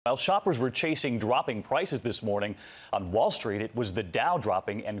While shoppers were chasing dropping prices this morning, on Wall Street, it was the Dow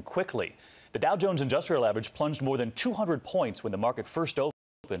dropping, and quickly. The Dow Jones Industrial Average plunged more than 200 points when the market first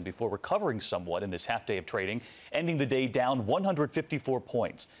opened before recovering somewhat in this half day of trading, ending the day down 154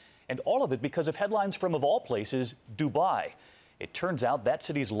 points. And all of it because of headlines from, of all places, Dubai. It turns out that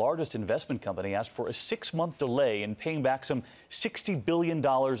city's largest investment company asked for a 6-month delay in paying back some $60 billion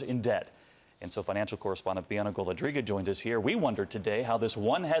in debt. And so financial correspondent Bianca Goladriga joins us here. We wondered today how this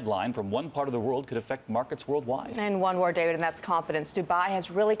one headline from one part of the world could affect markets worldwide. And one word, David, and that's confidence. Dubai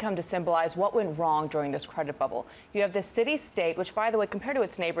has really come to symbolize what went wrong during this credit bubble. You have this city-state, which, by the way, compared to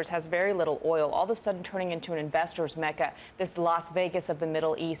its neighbors, has very little oil, all of a sudden turning into an investor's mecca. This Las Vegas of the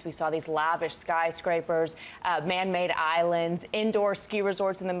Middle East. We saw these lavish skyscrapers, man-made islands, indoor ski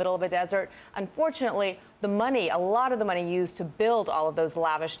resorts in the middle of a desert. Unfortunately, the money, a lot of the money used to build all of those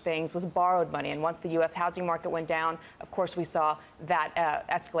lavish things was borrowed money. And once the U.S. housing market went down, of course, we saw that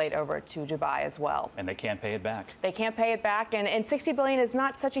escalate over to Dubai as well. And they can't pay it back. They can't pay it back. And $60 billion is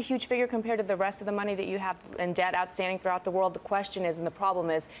not such a huge figure compared to the rest of the money that you have in debt outstanding throughout the world. The question is, and the problem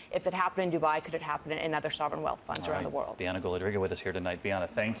is, if it happened in Dubai, could it happen in other sovereign wealth funds around the world? Bianca Goladriga with us here tonight.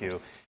 Bianca, thank you.